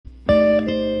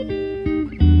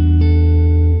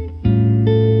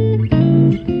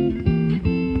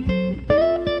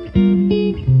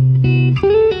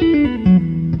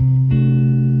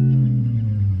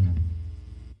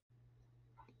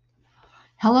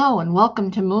Hello and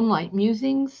welcome to Moonlight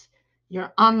Musings,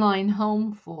 your online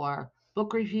home for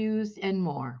book reviews and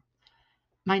more.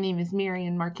 My name is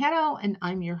Marian Marchetto and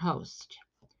I'm your host.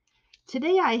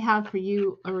 Today I have for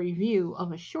you a review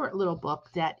of a short little book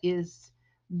that is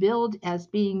billed as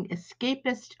being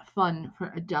escapist fun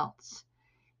for adults.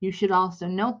 You should also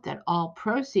note that all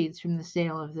proceeds from the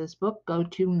sale of this book go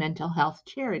to mental health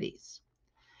charities.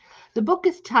 The book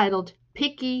is titled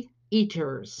Picky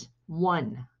Eaters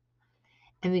 1,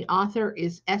 and the author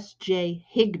is S.J.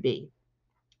 Higby.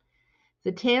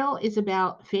 The tale is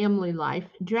about family life,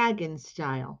 dragon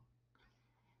style.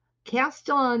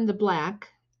 Castellan the Black,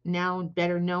 now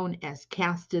better known as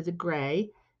Casta the Grey,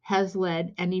 has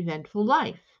led an eventful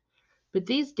life, but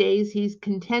these days he's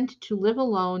content to live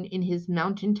alone in his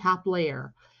mountaintop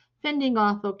lair, fending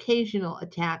off occasional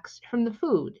attacks from the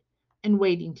food and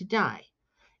waiting to die.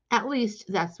 At least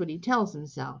that's what he tells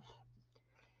himself.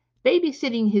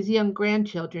 Babysitting his young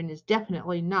grandchildren is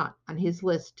definitely not on his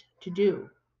list to do.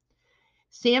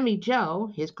 Sammy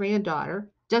Jo, his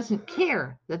granddaughter, doesn't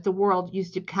care that the world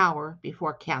used to cower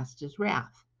before Casta's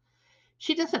wrath.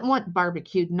 She doesn't want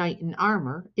barbecued knight in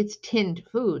armor, it's tinned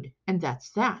food, and that's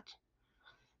that.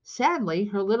 Sadly,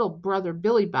 her little brother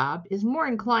Billy Bob is more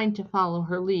inclined to follow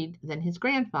her lead than his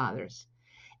grandfather's.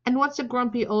 And what's a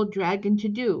grumpy old dragon to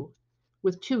do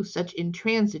with two such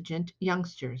intransigent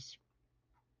youngsters?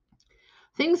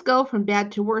 Things go from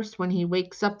bad to worse when he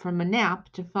wakes up from a nap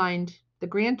to find the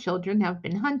grandchildren have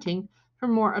been hunting for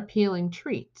more appealing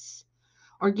treats.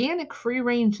 Organic free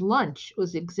range lunch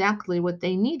was exactly what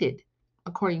they needed,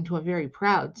 according to a very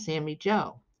proud Sammy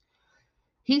Jo.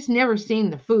 He's never seen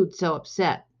the food so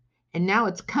upset, and now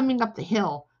it's coming up the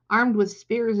hill, armed with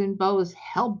spears and bows,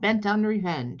 hell bent on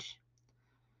revenge.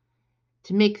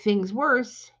 To make things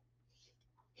worse,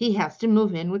 he has to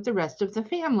move in with the rest of the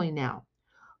family now.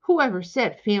 Whoever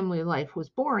said family life was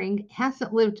boring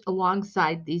hasn't lived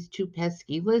alongside these two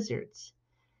pesky lizards.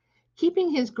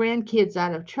 Keeping his grandkids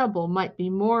out of trouble might be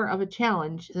more of a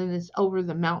challenge than this over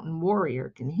the mountain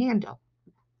warrior can handle.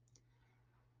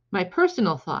 My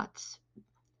personal thoughts.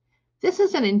 This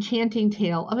is an enchanting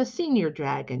tale of a senior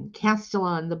dragon,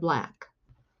 Castellan the Black.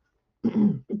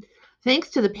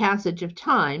 Thanks to the passage of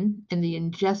time and the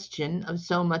ingestion of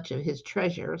so much of his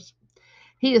treasures,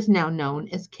 he is now known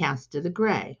as Casta the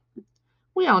Grey.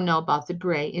 We all know about the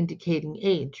gray indicating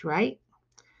age, right?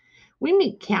 We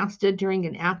meet Casta during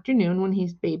an afternoon when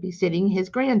he's babysitting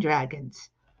his granddragons.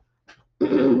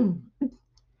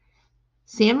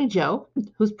 Sammy Jo,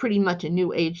 who's pretty much a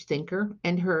new age thinker,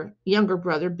 and her younger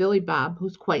brother Billy Bob,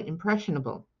 who's quite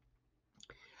impressionable.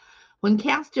 When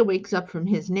Casta wakes up from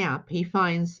his nap, he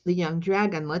finds the young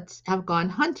dragonlets have gone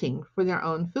hunting for their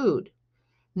own food,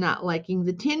 not liking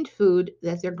the tinned food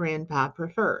that their grandpa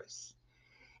prefers.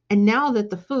 And now that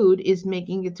the food is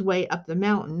making its way up the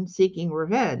mountain seeking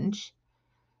revenge,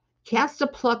 Casta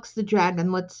plucks the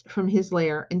dragonlets from his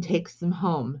lair and takes them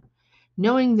home,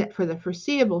 knowing that for the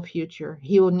foreseeable future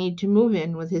he will need to move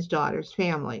in with his daughter's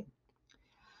family.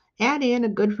 Add in a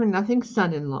good for nothing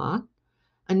son in law,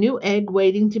 a new egg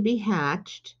waiting to be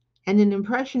hatched, and an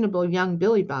impressionable young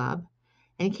Billy Bob,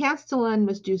 and Castellan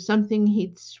must do something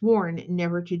he'd sworn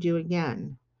never to do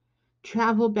again: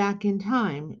 travel back in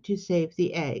time to save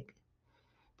the egg.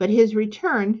 But his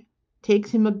return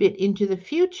takes him a bit into the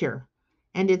future,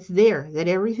 and it's there that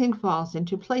everything falls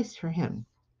into place for him.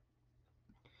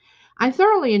 I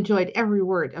thoroughly enjoyed every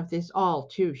word of this all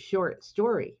too short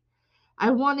story. I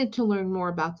wanted to learn more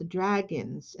about the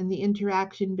dragons and the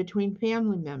interaction between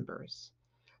family members.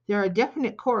 There are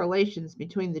definite correlations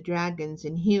between the dragons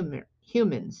and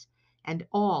humans, and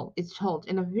all is told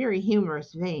in a very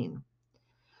humorous vein.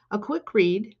 A quick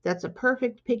read that's a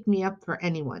perfect pick me up for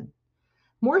anyone.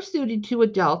 More suited to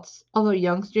adults, although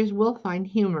youngsters will find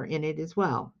humor in it as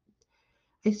well.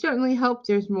 I certainly hope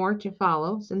there's more to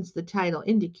follow since the title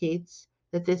indicates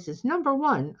that this is number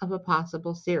one of a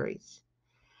possible series.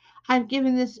 I've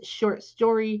given this short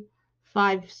story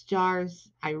 5 stars.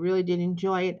 I really did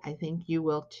enjoy it. I think you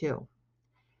will too.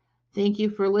 Thank you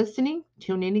for listening.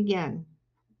 Tune in again.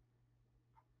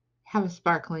 Have a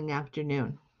sparkling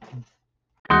afternoon.